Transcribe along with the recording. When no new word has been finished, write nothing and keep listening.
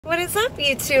What is up,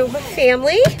 YouTube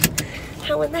family?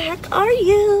 How in the heck are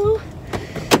you?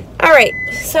 Alright,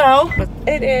 so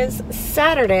it is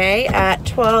Saturday at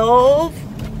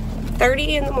 12:30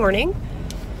 in the morning.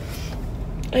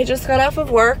 I just got off of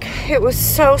work. It was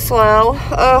so slow.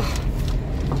 Ugh.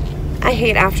 I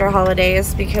hate after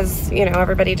holidays because, you know,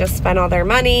 everybody just spent all their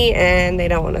money and they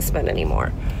don't want to spend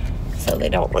anymore. So they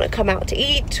don't want to come out to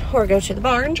eat or go to the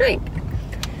bar and drink.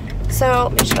 So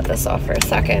let me shut this off for a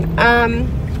second.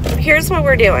 Here's what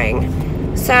we're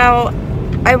doing. So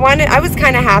I was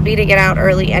kind of happy to get out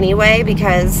early anyway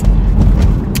because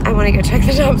I want to go check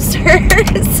the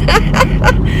dumpsters.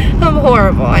 I'm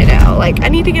horrible, I know. Like, I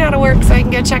need to get out of work so I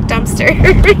can go check dumpsters.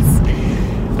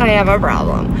 I have a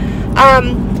problem.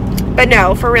 But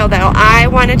no, for real though, I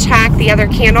want to check the other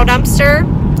candle dumpster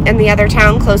in the other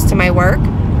town close to my work.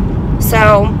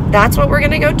 So that's what we're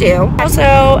gonna go do.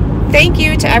 Also, thank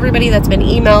you to everybody that's been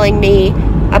emailing me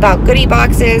about goodie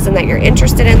boxes and that you're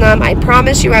interested in them. I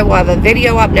promise you I will have a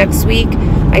video up next week.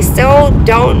 I still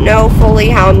don't know fully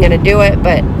how I'm gonna do it,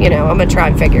 but you know, I'm gonna try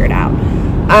and figure it out.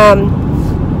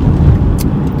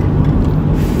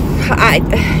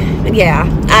 Yeah,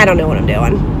 I don't know what I'm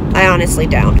doing. I honestly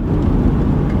don't.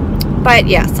 But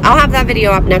yes, I'll have that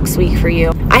video up next week for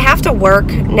you. I have to work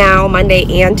now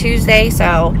Monday and Tuesday,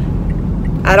 so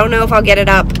I don't know if I'll get it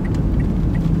up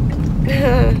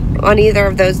on either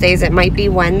of those days. It might be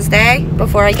Wednesday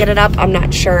before I get it up. I'm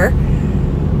not sure,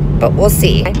 but we'll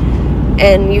see.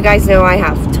 And you guys know I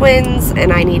have twins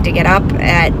and I need to get up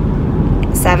at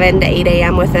 7 to 8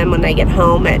 a.m. with them when I get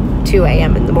home at 2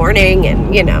 a.m. in the morning.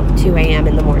 And you know, 2 a.m.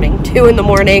 in the morning, 2 in the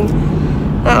morning.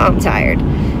 Oh, I'm tired.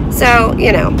 So,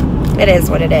 you know, it is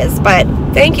what it is. But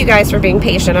thank you guys for being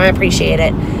patient. I appreciate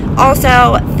it.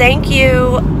 Also, thank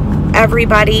you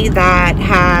everybody that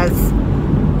has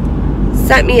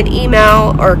sent me an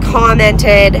email or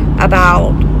commented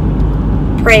about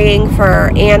praying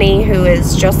for Annie, who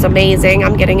is just amazing.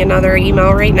 I'm getting another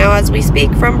email right now as we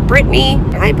speak from Brittany.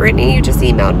 Hi Brittany, you just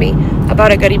emailed me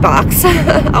about a goodie box.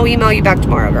 I'll email you back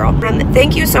tomorrow, girl.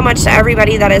 Thank you so much to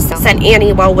everybody that has sent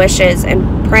Annie well wishes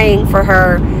and praying for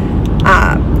her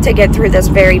to get through this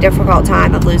very difficult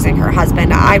time of losing her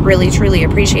husband. I really truly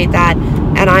appreciate that,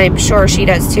 and I'm sure she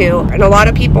does too. And a lot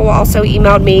of people also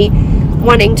emailed me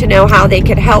wanting to know how they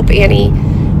could help Annie,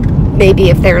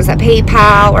 maybe if there's a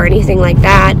PayPal or anything like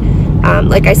that.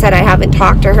 Like I said, I haven't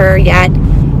talked to her yet.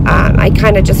 I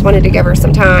kind of just wanted to give her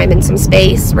some time and some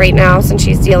space right now since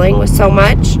she's dealing with so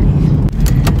much.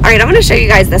 Alright, I'm going to show you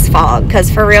guys this fog because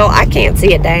for real, I can't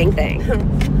see a dang thing.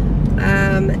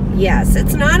 Yes,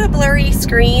 it's not a blurry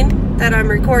screen that I'm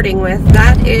recording with.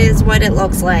 That is what it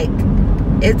looks like.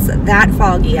 It's that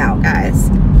foggy out,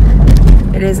 guys.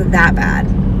 It is that bad.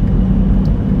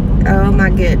 Oh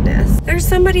my goodness. There's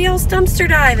somebody else dumpster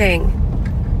diving.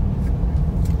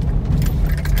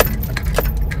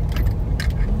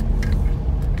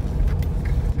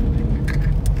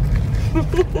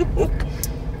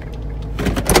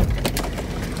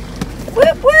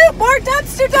 Whoop whoop, more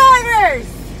dumpster divers!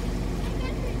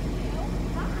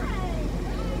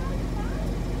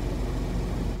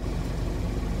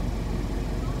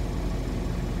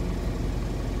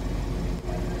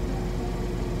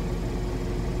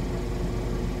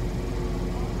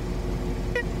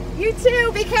 You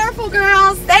too. Be careful,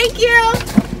 girls. Thank you.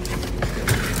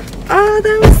 Oh,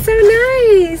 that was so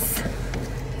nice.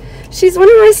 She's one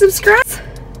of my subscribers.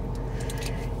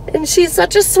 And she's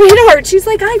such a sweetheart. She's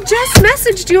like, I just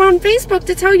messaged you on Facebook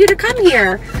to tell you to come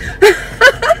here.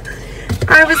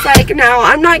 I was like, no,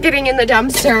 I'm not getting in the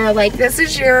dumpster. Like, this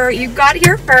is you got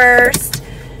here first.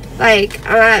 Like,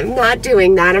 I'm not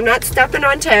doing that. I'm not stepping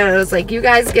on toes. Like, you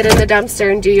guys get in the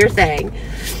dumpster and do your thing.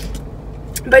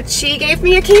 But she gave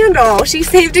me a candle. She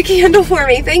saved a candle for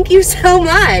me. Thank you so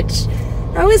much.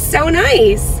 That was so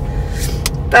nice.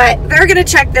 But they're going to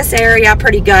check this area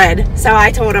pretty good. So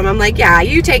I told them, I'm like, yeah,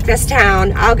 you take this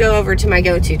town. I'll go over to my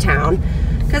go-to town.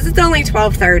 Because it's only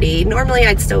 12:30. Normally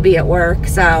I'd still be at work,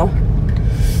 so.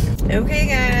 Okay,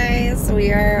 guys.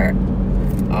 We are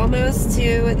almost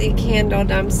to the candle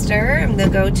dumpster. I'm the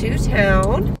go-to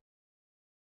town.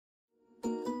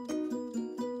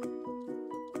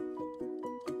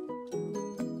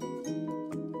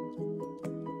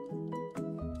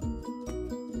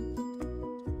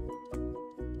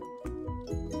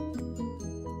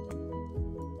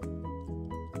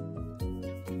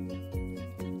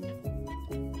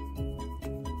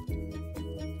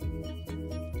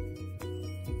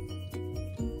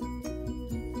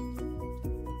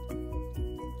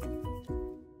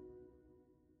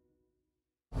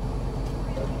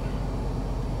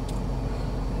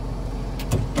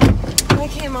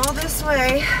 came all this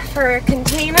way for a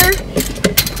container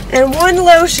and one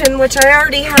lotion, which I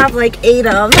already have like 8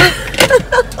 of.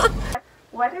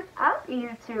 What is up,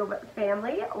 YouTube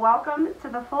family? Welcome to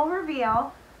the full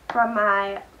reveal from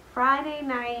my Friday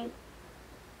night,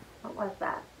 what was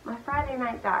that? My Friday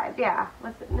night dive. Yeah,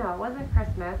 no, it wasn't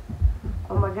Christmas.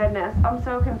 Oh my goodness, I'm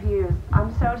so confused.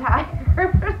 I'm so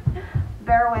tired.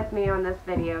 Bear with me on this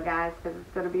video, guys, because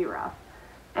it's going to be rough.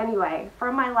 Anyway,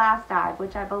 from my last dive,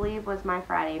 which I believe was my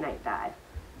Friday night dive.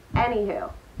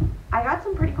 Anywho, I got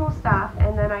some pretty cool stuff,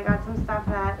 and then I got some stuff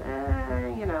that,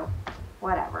 you know,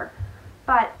 whatever.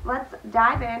 But let's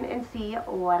dive in and see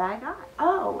what I got.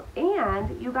 Oh,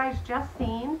 and you guys just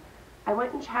seen, I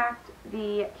went and checked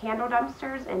the candle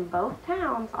dumpsters in both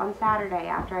towns on Saturday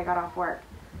after I got off work.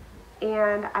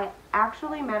 And I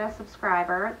actually met a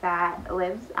subscriber that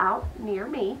lives out near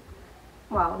me.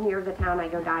 Well, near the town I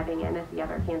go diving in is the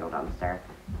other candle dumpster.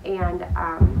 And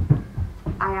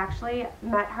I actually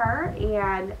met her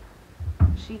and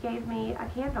she gave me a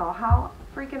candle. How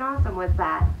freaking awesome was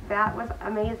that? That was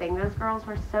amazing. Those girls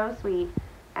were so sweet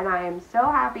and I am so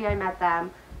happy I met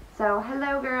them. So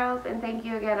hello girls, and thank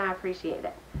you again. I appreciate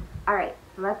it. Alright,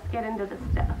 let's get into the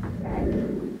stuff.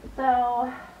 Okay.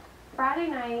 So Friday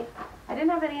night, I didn't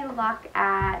have any luck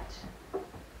at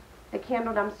the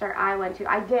candle dumpster I went to.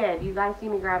 I did. You guys see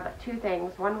me grab 2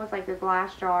 things. One was like a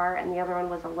glass jar and the other one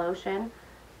was a lotion.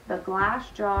 The glass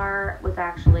jar was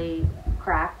actually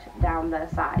cracked down the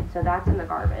side, so that's in the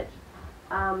garbage.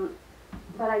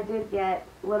 But I did get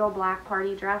little black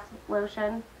party dress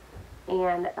lotion,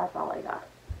 and that's all I got.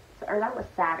 Or that was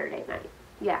Saturday night.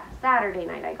 Yeah, Saturday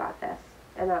night I got this,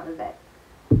 and that was it.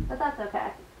 But that's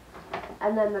okay.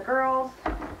 And then the girls,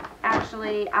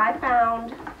 actually, I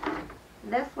found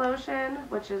this lotion,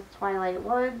 which is Twilight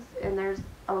Woods, and there's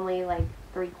only like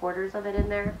 3/4 of it in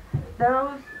there.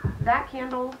 That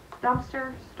candle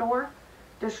dumpster store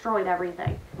destroyed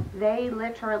everything. They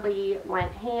literally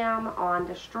went ham on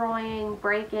destroying,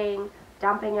 breaking,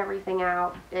 dumping everything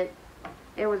out. It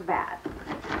was bad.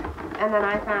 And then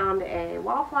I found a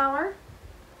wallflower,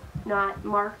 not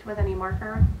marked with any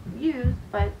marker used,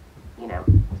 but you know,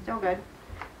 still good.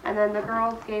 And then the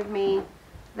girls gave me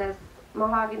this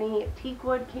mahogany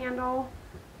teakwood candle,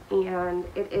 and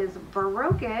it is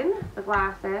broken, the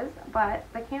glass is, but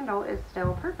the candle is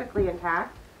still perfectly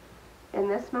intact, and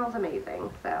this smells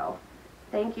amazing. So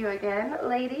thank you again,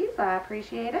 ladies. I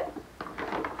appreciate it.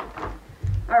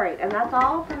 Alright, and that's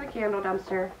all from the candle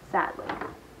dumpster, sadly.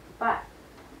 But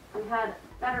we had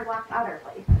better luck other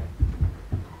places.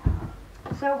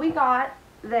 So we got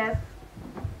this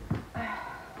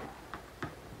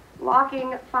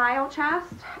locking file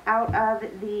chest out of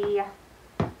the,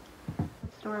 what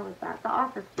store was that? The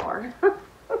office store.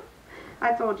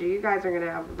 I told you, you guys are going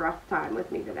to have a rough time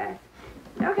with me today.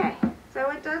 Okay,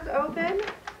 so it does open,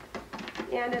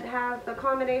 and it has the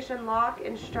combination lock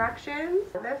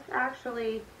instructions. This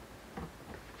actually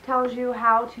tells you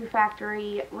how to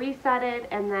factory reset it,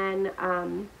 and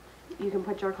then you can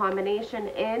put your combination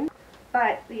in.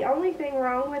 But the only thing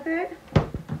wrong with it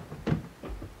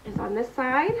is on this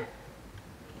side.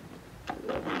 I don't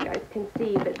know if you guys can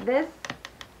see, but this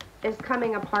is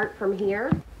coming apart from here,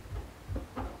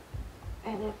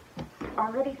 and it's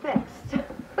already fixed.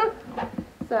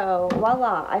 So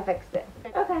voila, I fixed it.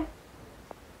 Okay.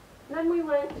 Then we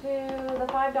went to the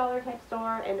 $5 type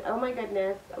store, and oh my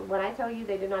goodness, when I tell you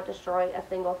they did not destroy a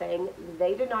single thing,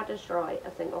 they did not destroy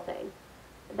a single thing.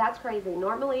 That's crazy.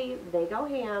 Normally they go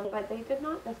ham, but they did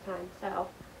not this time. So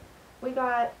we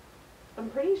got, I'm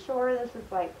pretty sure this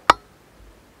is like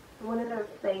one of those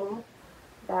things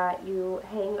that you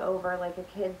hang over like a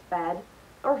kid's bed,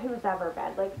 or whose ever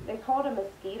bed. Like, they call it a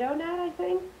mosquito net, I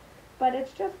think, but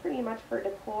it's just pretty much for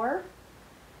decor.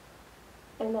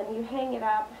 And then you hang it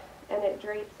up and it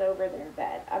drapes over their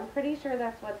bed. I'm pretty sure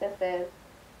that's what this is.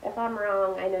 If I'm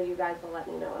wrong, I know you guys will let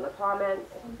me know in the comments,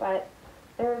 but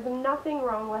there's nothing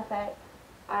wrong with it.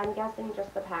 I'm guessing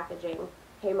just the packaging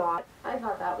came off. I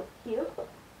thought that was cute.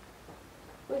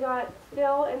 We got,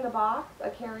 still in the box, a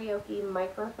karaoke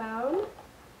microphone,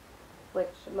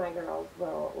 which my girls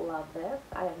will love this.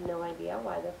 I have no idea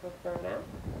why this was thrown out,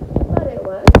 but it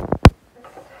was.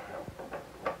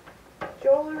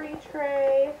 Jewelry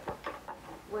tray,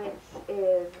 which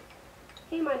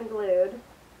came unglued.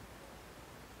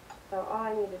 So all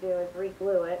I need to do is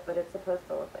re-glue it, but it's supposed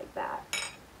to look like that.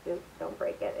 Oops, don't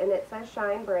break it. And it says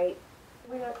Shine Bright.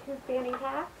 We got 2 fanny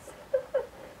packs,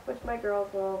 which my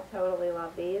girls will totally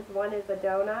love these. One is a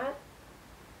donut,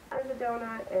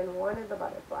 and one is a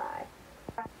butterfly.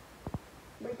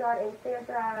 We got a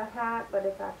Santa hat, but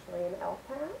it's actually an elf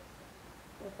hat.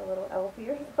 with the little elf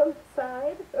ears on the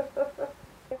side.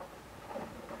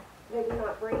 They do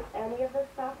not break any of this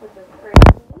stuff, which is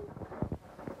crazy.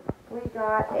 We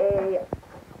got a,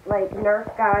 like,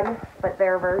 Nerf gun, but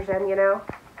their version, you know,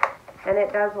 and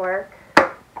it does work.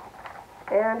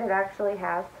 And it actually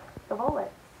has the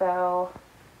bullets, so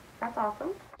that's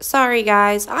awesome. Sorry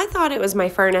guys, I thought it was my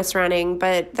furnace running,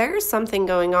 but there's something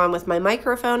going on with my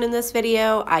microphone in this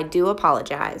video. I do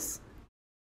apologize.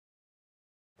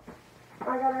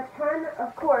 I got a ton,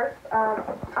 of course, of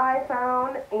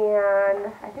iPhone,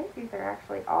 and I think these are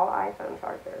actually all iPhone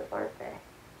chargers, aren't they?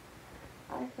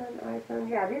 iPhone,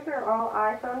 yeah, these are all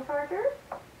iPhone chargers.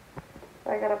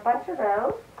 So I got a bunch of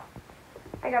those.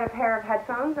 I got a pair of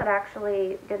headphones that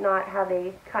actually did not have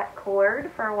a cut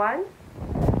cord for once,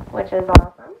 which is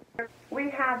awesome. We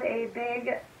have a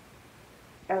big,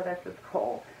 oh, this is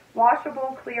cool,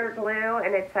 washable clear glue,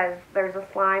 and it says there's a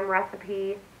slime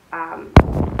recipe,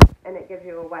 and it gives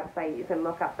you a website. You can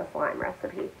look up the slime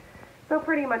recipe. So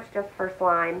pretty much just for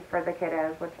slime for the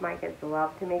kiddos, which my kids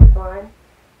love to make slime.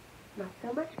 Not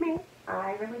so much me.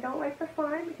 I really don't like the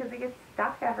slime because it gets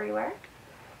stuck everywhere.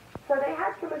 So they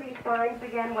had some of these slimes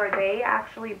again where they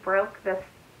actually broke the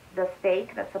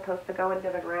stake that's supposed to go into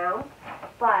the ground.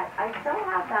 But I still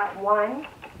have that one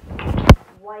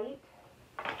white,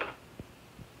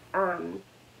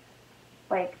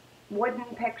 like, wooden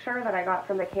picture that I got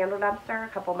from the candle dumpster a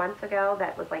couple months ago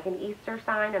that was like an Easter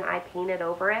sign, and I painted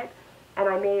over it. And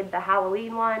I made the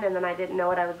Halloween one, and then I didn't know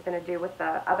what I was going to do with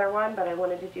the other one, but I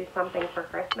wanted to do something for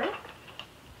Christmas.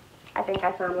 I think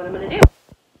I found what I'm going to do.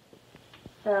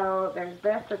 So there's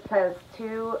this. It says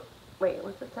to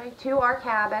our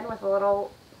cabin with a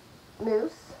little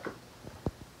moose.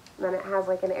 And then it has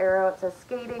like an arrow. It says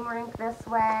skating rink this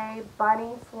way,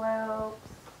 bunny slopes,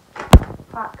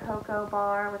 hot cocoa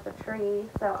bar with a tree.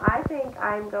 So I think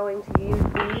I'm going to use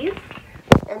these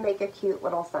and make a cute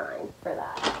little sign for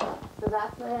that. So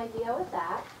that's my idea with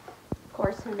that. Of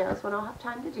course, who knows when I'll have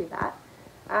time to do that.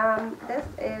 This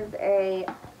is a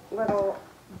little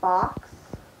box.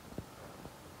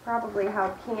 Probably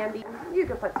have candy. You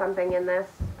could put something in this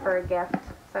for a gift.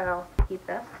 So keep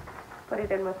this. Put it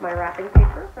in with my wrapping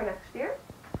paper for next year.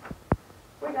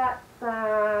 We got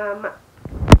some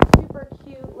super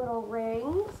cute little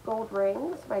rings, gold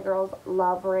rings. My girls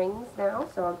love rings now,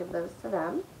 so I'll give those to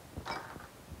them.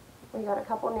 We got a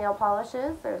couple nail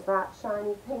polishes. There's that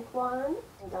shiny pink one.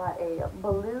 We got a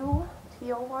blue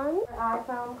teal one.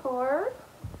 iPhone cord.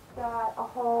 Got a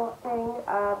whole thing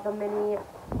of the mini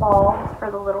balls for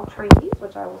the little trees,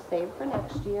 which I will save for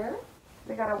next year.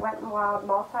 We got a Wet n Wild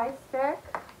multi-stick.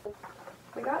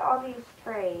 We got all these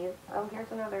trays. Oh,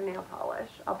 here's another nail polish,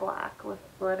 a black with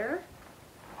glitter.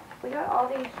 We got all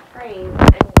these trays, and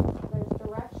there's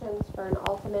directions for an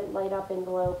ultimate light up and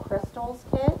glow crystals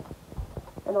kit,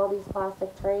 and all these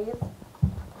plastic trays.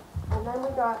 And then we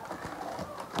got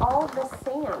all the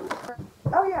sand.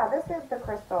 Oh yeah, this is the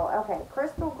crystal. Okay,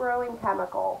 crystal growing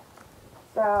chemical.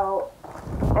 So,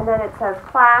 and then it says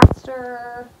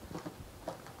plaster,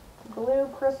 blue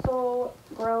crystal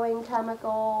growing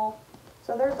chemical.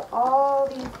 So there's all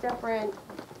these different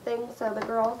things so the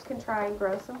girls can try and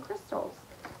grow some crystals.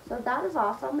 So that is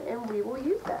awesome, and we will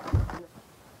use it.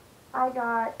 I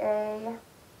got a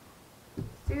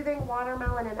soothing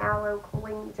watermelon and aloe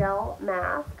cooling gel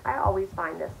mask. I always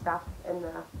find this stuff in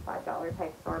the $5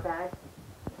 type store bag.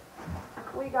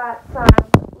 We got some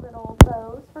little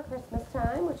bows for Christmas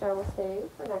time, which I will save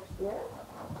for next year.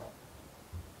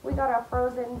 We got a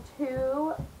Frozen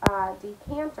 2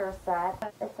 decanter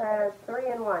set. It says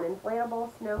 3-in-1 inflatable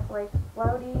snowflake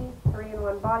floaty,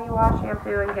 3-in-1 body wash,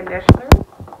 shampoo, and conditioner.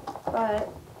 But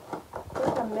I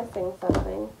think I'm missing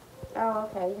something. Oh,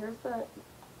 okay. Here's the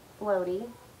floaty.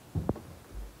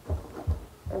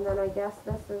 And then I guess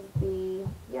this is the,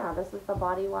 this is the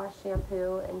body wash,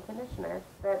 shampoo, and conditioner.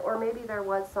 Or maybe there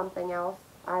was something else.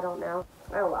 I don't know.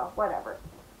 Oh well, whatever.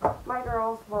 My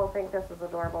girls will think this is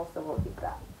adorable, so we'll keep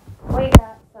that. We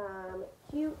got some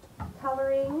cute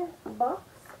coloring books.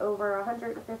 Over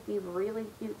 150 really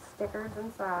cute stickers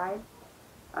inside.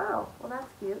 Oh, well that's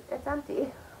cute. It's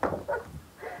empty.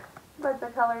 But the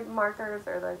colored markers,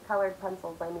 or the colored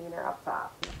pencils, I mean, are up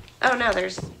top. Oh no,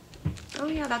 oh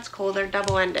yeah, that's cool. They're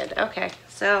double-ended. Okay,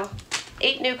 so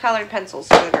 8 new colored pencils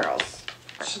for the girls.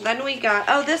 Then we got,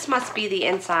 oh, this must be the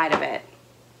inside of it.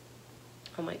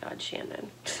 Oh my God,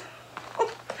 Shannon.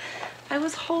 I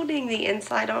was holding the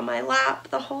inside on my lap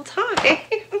the whole time.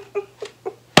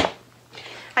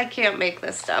 I can't make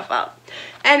this stuff up.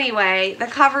 Anyway, the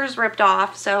cover's ripped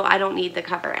off, so I don't need the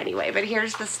cover anyway. But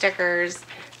here's the stickers.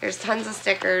 There's tons of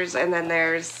stickers, and then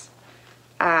there's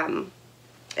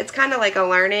It's kind of like a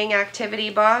learning activity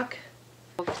book.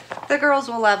 The girls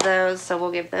will love those, so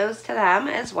we'll give those to them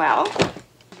as well.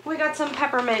 We got some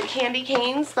peppermint candy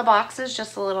canes. The box is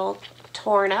just a little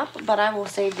torn up, but I will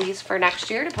save these for next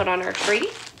year to put on our tree.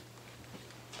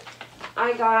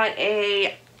 I got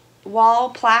a wall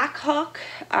plaque hook.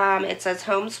 It says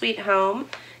Home Sweet Home.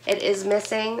 It is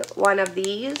missing one of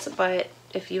these, but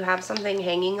if you have something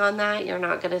hanging on that, you're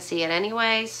not going to see it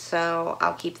anyway, so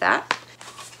I'll keep that.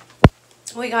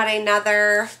 We got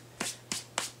another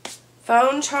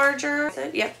phone charger.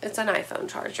 Yep, it's an iPhone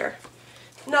charger.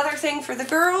 Another thing for the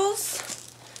girls.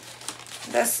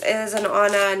 This is an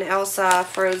Anna and Elsa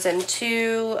Frozen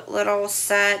 2 little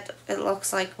set. It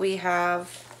looks like we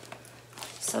have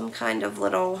some kind of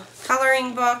little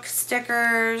coloring book,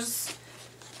 stickers,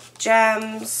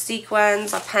 gems,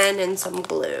 sequins, a pen, and some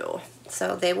glue.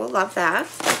 So they will love that.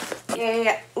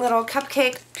 A little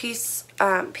cupcake piece,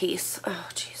 oh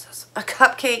Jesus, a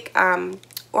cupcake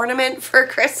ornament for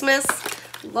Christmas.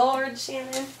 Lord,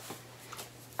 Shannon.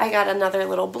 I got another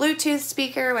little Bluetooth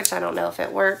speaker, which I don't know if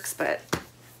it works, but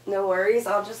no worries,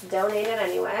 I'll just donate it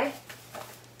anyway.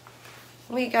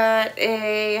 We got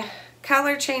a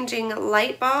color changing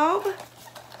light bulb.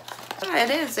 Yeah,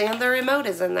 it is, and the remote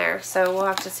is in there, so we'll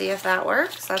have to see if that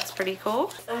works. That's pretty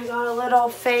cool. I got a little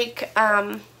fake,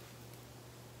 oh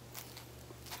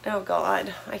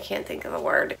God, I can't think of the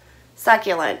word.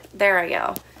 Succulent, there I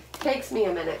go. Takes me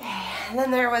a minute. And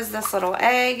then there was this little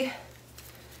egg,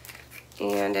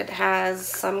 and it has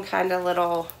some kind of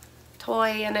little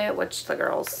toy in it, which the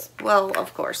girls will,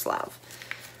 of course, love.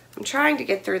 I'm trying to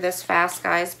get through this fast,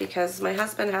 guys, because my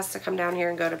husband has to come down here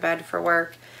and go to bed for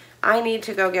work. I need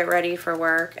to go get ready for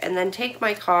work and then take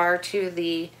my car to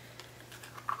the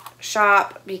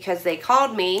shop because they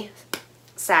called me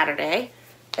Saturday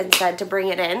and said to bring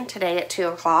it in today at 2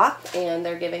 o'clock, and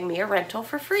they're giving me a rental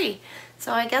for free.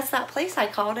 So I guess that place I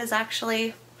called is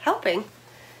actually helping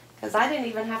because I didn't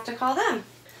even have to call them.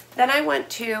 Then I went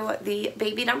to the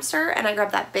baby dumpster and I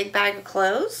grabbed that big bag of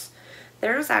clothes.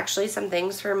 There's actually some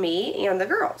things for me and the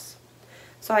girls.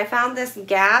 So I found this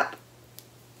Gap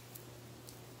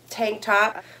tank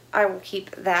top. I will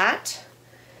keep that.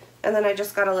 And then I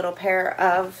just got a little pair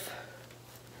of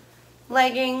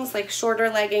leggings, like shorter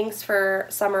leggings for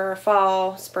summer,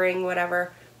 fall, spring,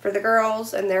 whatever, for the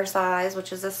girls and their size,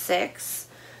 which is a 6.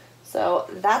 So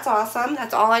that's awesome.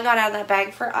 That's all I got out of that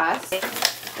bag for us.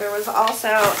 There was also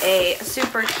a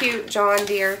super cute John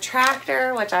Deere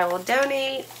tractor, which I will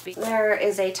donate. There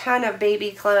is a ton of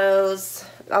baby clothes,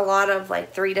 a lot of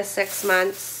like 3 to 6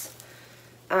 months.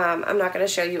 I'm not going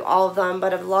to show you all of them,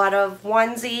 but a lot of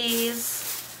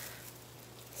onesies,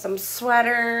 some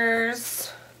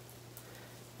sweaters,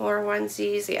 more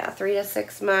onesies, yeah, 3 to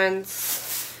 6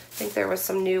 months. I think there was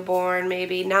some newborn,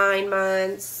 maybe 9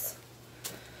 months.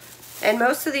 And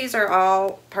most of these are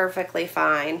all perfectly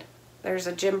fine. There's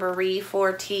a Gymboree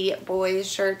 4T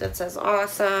boys shirt that says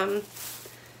awesome.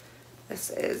 This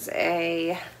is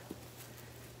a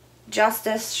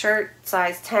Justice shirt,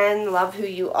 size 10, love who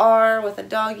you are, with a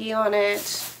doggy on it.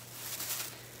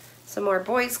 Some more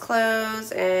boys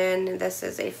clothes, and this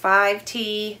is a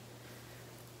 5T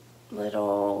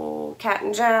little Cat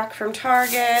and Jack from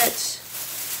Target.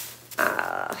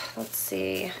 Let's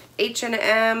see,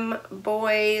 H&M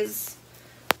boys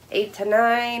 8 to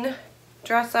 9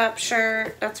 dress up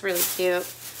shirt. That's really cute.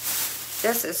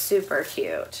 This is super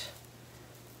cute.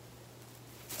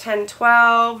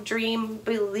 10-12, Dream,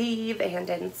 Believe, and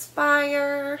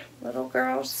Inspire. Little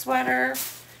girl sweater.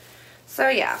 So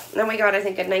yeah, then we got, I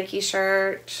think, a Nike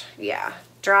shirt. Yeah,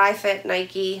 dry fit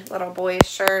Nike little boy's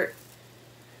shirt.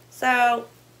 So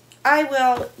I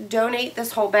will donate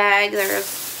this whole bag. There's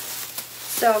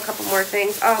still a couple more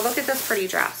things. Oh, look at this pretty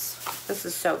dress. This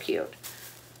is so cute.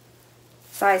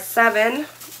 Size 7,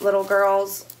 little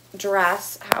girl's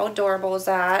dress. How adorable is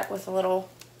that? With a little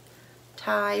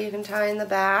tie you can tie in the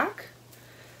back.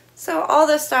 So all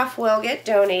this stuff will get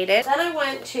donated. Then I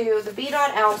went to the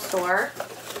B.L store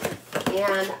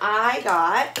and I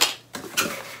got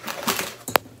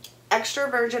extra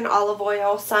virgin olive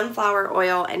oil, sunflower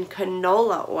oil, and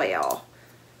canola oil.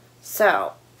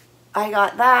 So I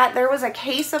got that. There was a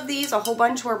case of these. A whole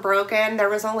bunch were broken. There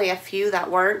was only a few that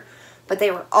weren't, but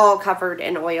they were all covered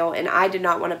in oil, and I did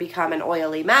not want to become an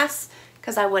oily mess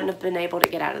because I wouldn't have been able to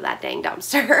get out of that dang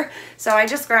dumpster. So I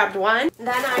just grabbed one.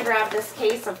 Then I grabbed this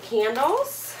case of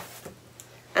candles,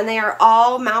 and they are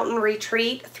all Mountain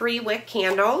Retreat 3-wick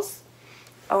candles.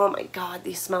 Oh my God,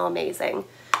 these smell amazing.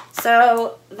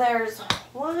 So there's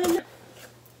one.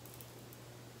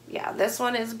 Yeah, this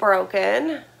one is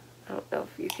broken. I don't know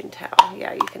if you can tell.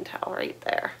 Yeah, you can tell right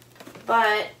there.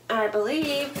 But I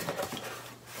believe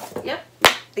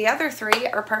The other 3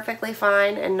 are perfectly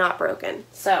fine and not broken.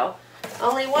 So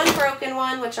only one broken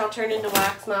one, which I'll turn into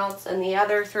wax melts, and the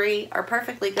other 3 are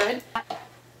perfectly good.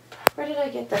 Where did I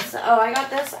get this? Oh, I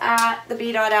got this at the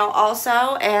B.L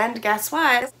also, and guess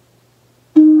what?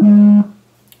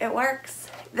 It works.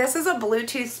 This is a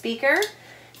Bluetooth speaker,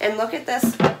 and look at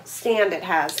this stand it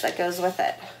has that goes with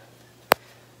it.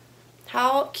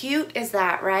 How cute is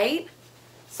that, right?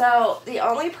 So the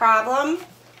only problem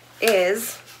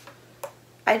is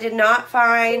I did not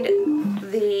find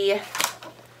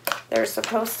there's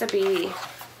supposed to be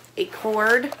a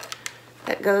cord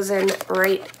that goes in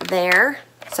right there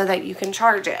so that you can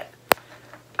charge it.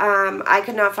 I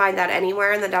could not find that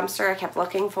anywhere in the dumpster. I kept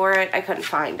looking for it. I couldn't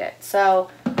find it.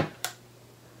 So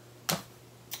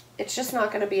it's just not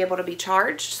going to be able to be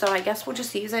charged. So I guess we'll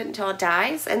just use it until it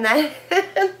dies. And then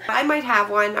I might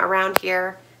have one around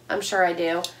here. I'm sure I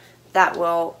do. That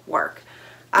will work.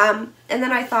 And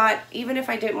then I thought, even if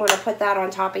I didn't want to put that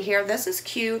on top of here, this is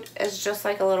cute as just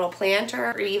like a little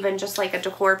planter or even just like a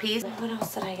decor piece. What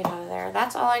else did I get out of there?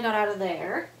 That's all I got out of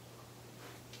there.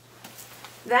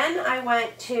 Then I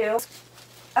went to,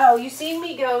 oh, you seen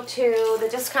me go to the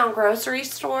discount grocery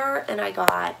store and I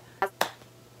got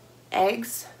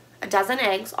eggs, a dozen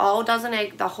eggs, all dozen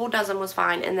eggs, the whole dozen was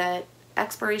fine, and the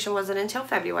expiration wasn't until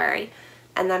February.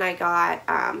 And then I got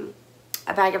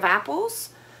a bag of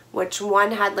apples, which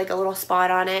one had like a little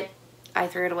spot on it. I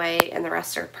threw it away and the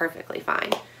rest are perfectly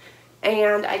fine.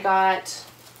 And I got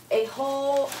a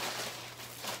whole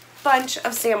bunch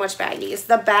of sandwich baggies.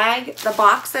 The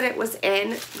box that it was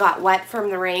in got wet from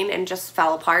the rain and just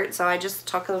fell apart, so I just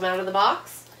took them out of the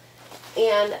box.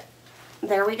 And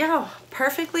there we go.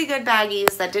 Perfectly good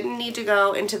baggies that didn't need to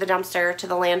go into the dumpster, to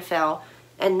the landfill,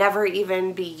 and never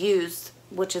even be used,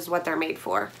 which is what they're made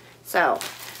for. So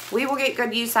we will get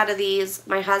good use out of these.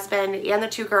 My husband and the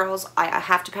 2 girls, I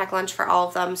have to pack lunch for all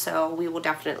of them, so we will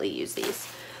definitely use these.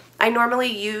 I normally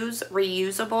use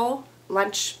reusable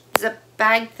lunch zip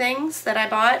bag things that I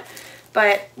bought,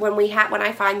 but when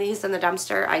I find these in the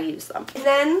dumpster, I use them. And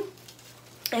then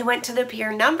I went to the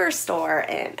Pier Number store,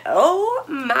 and oh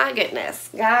my goodness,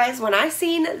 guys, when I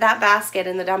seen that basket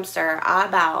in the dumpster, I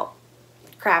about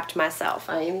crapped myself.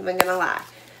 I ain't even gonna lie.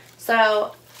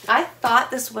 So I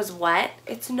thought this was wet.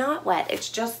 It's not wet. It's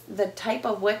just the type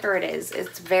of wicker it is.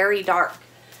 It's very dark.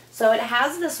 So it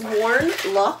has this worn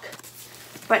look,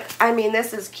 but I mean,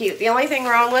 this is cute. The only thing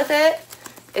wrong with it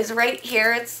is right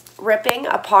here, it's ripping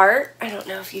apart. I don't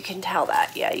know if you can tell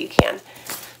that. Yeah, you can.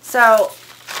 So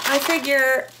I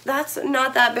figure that's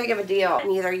not that big of a deal. I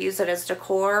can either use it as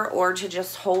decor or to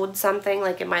just hold something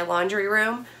like in my laundry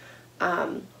room.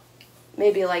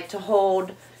 Maybe like to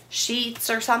hold sheets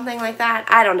or something like that.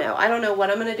 I don't know. I don't know what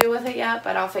I'm going to do with it yet,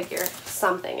 but I'll figure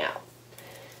something out.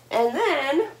 And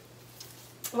then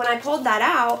when I pulled that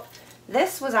out,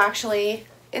 this was actually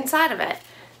inside of it.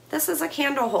 This is a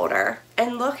candle holder,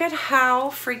 and look at how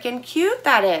freaking cute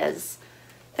that is.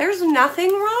 There's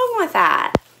nothing wrong with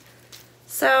that.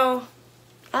 So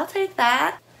I'll take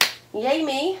that. Yay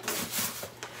me.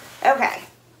 Okay.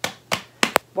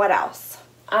 What else?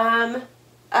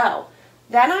 Oh,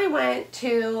 then I went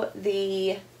to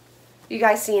the, you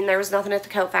guys seen there was nothing at the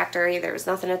Coat Factory. There was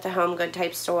nothing at the Home Good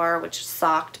type store, which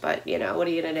sucked, but you know, what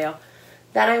are you gonna do?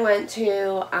 Then I went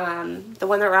to the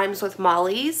one that rhymes with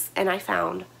Molly's, and I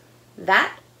found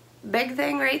that big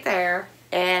thing right there,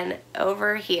 and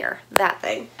over here, that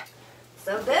thing.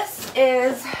 So this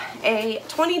is a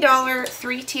 $20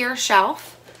 3-tier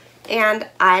shelf, and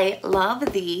I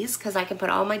love these because I can put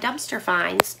all my dumpster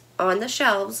finds on the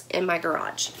shelves in my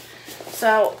garage.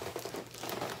 So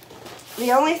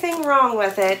the only thing wrong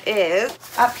with it is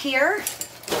up here.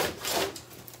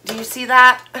 Do you see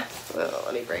that? Oh,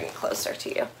 let me bring it closer to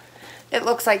you. It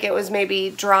looks like it was maybe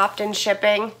dropped in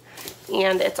shipping,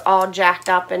 and it's all jacked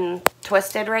up and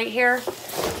twisted right here.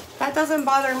 That doesn't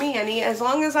bother me any. As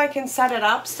long as I can set it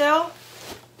up still,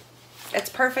 it's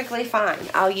perfectly fine.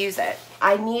 I'll use it.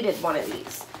 I needed one of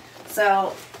these.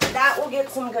 So that will get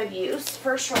some good use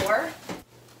for sure.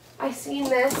 I seen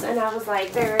this and I was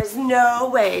like, there is no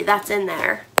way that's in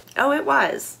there. Oh, it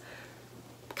was.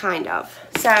 Kind of.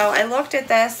 So I looked at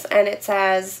this and it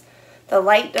says the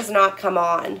light does not come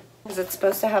on, because it's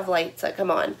supposed to have lights that come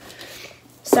on.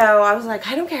 So I was like,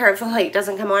 I don't care if the light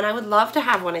doesn't come on. I would love to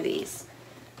have one of these.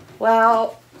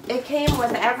 Well, it came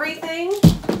with everything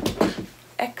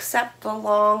except the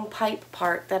long pipe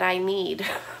part that I need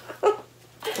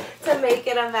to make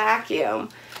it a vacuum.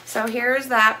 So here's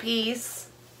that piece.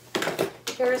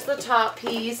 Here's the top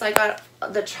piece. I got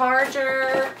the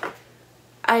charger.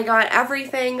 I got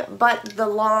everything but the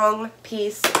long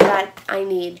piece that I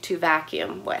need to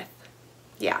vacuum with.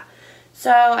 Yeah.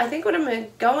 So I think what I'm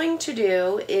going to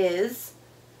do is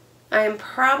I'm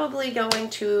probably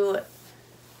going to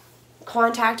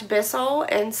contact Bissell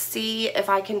and see if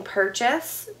I can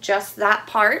purchase just that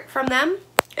part from them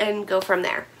and go from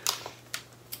there.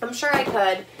 I'm sure I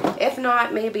could. If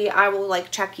not, maybe I will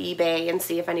like check eBay and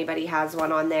see if anybody has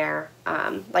one on there,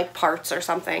 like parts or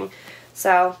something.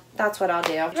 So that's what I'll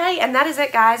do. Okay, and that is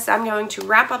it, guys. I'm going to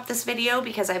wrap up this video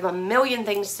because I have a million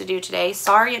things to do today.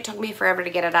 Sorry it took me forever to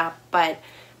get it up, but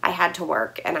I had to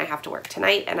work, and I have to work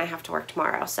tonight, and I have to work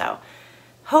tomorrow. So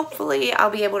hopefully I'll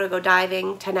be able to go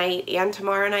diving tonight and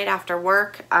tomorrow night after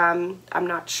work. I'm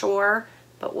not sure,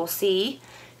 but we'll see.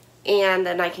 And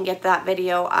then I can get that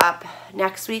video up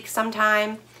next week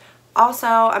sometime. Also,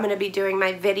 I'm going to be doing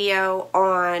my video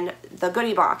on the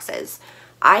goodie boxes.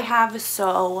 I have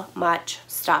so much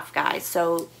stuff, guys,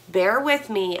 so bear with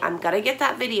me. I'm going to get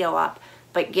that video up,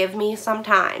 but give me some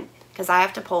time because I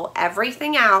have to pull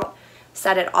everything out,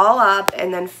 set it all up,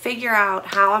 and then figure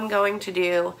out how I'm going to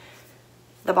do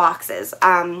the boxes.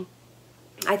 I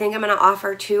think I'm going to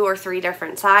offer 2 or 3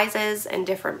 different sizes and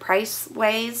different price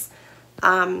ways.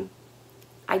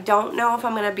 I don't know if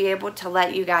I'm going to be able to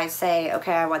let you guys say,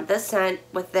 okay, I want this scent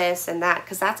with this and that,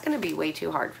 because that's going to be way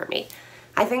too hard for me.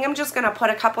 I think I'm just going to put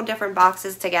a couple different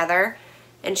boxes together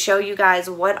and show you guys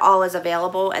what all is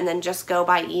available and then just go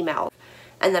by email.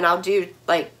 And then I'll do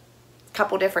like a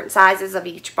couple different sizes of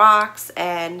each box,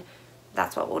 and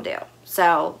that's what we'll do.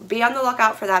 So be on the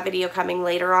lookout for that video coming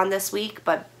later on this week,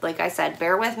 but like I said,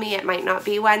 bear with me. It might not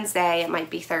be Wednesday, it might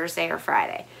be Thursday or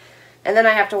Friday. And then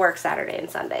I have to work Saturday and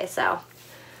Sunday, so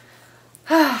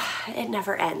it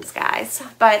never ends, guys.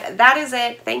 But that is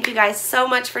it. Thank you guys so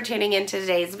much for tuning into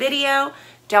today's video.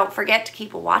 Don't forget to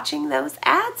keep watching those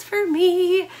ads for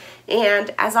me.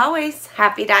 And as always,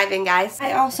 happy diving, guys.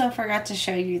 I also forgot to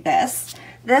show you this.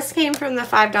 This came from the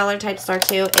 $5 type store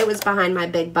too. It was behind my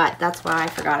big butt. That's why I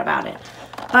forgot about it.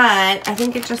 But I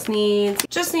think it just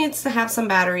needs to have some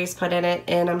batteries put in it,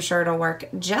 and I'm sure it'll work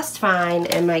just fine,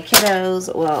 and my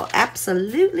kiddos will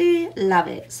absolutely love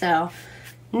it. So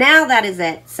now that is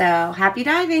it. So happy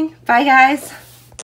diving. Bye, guys.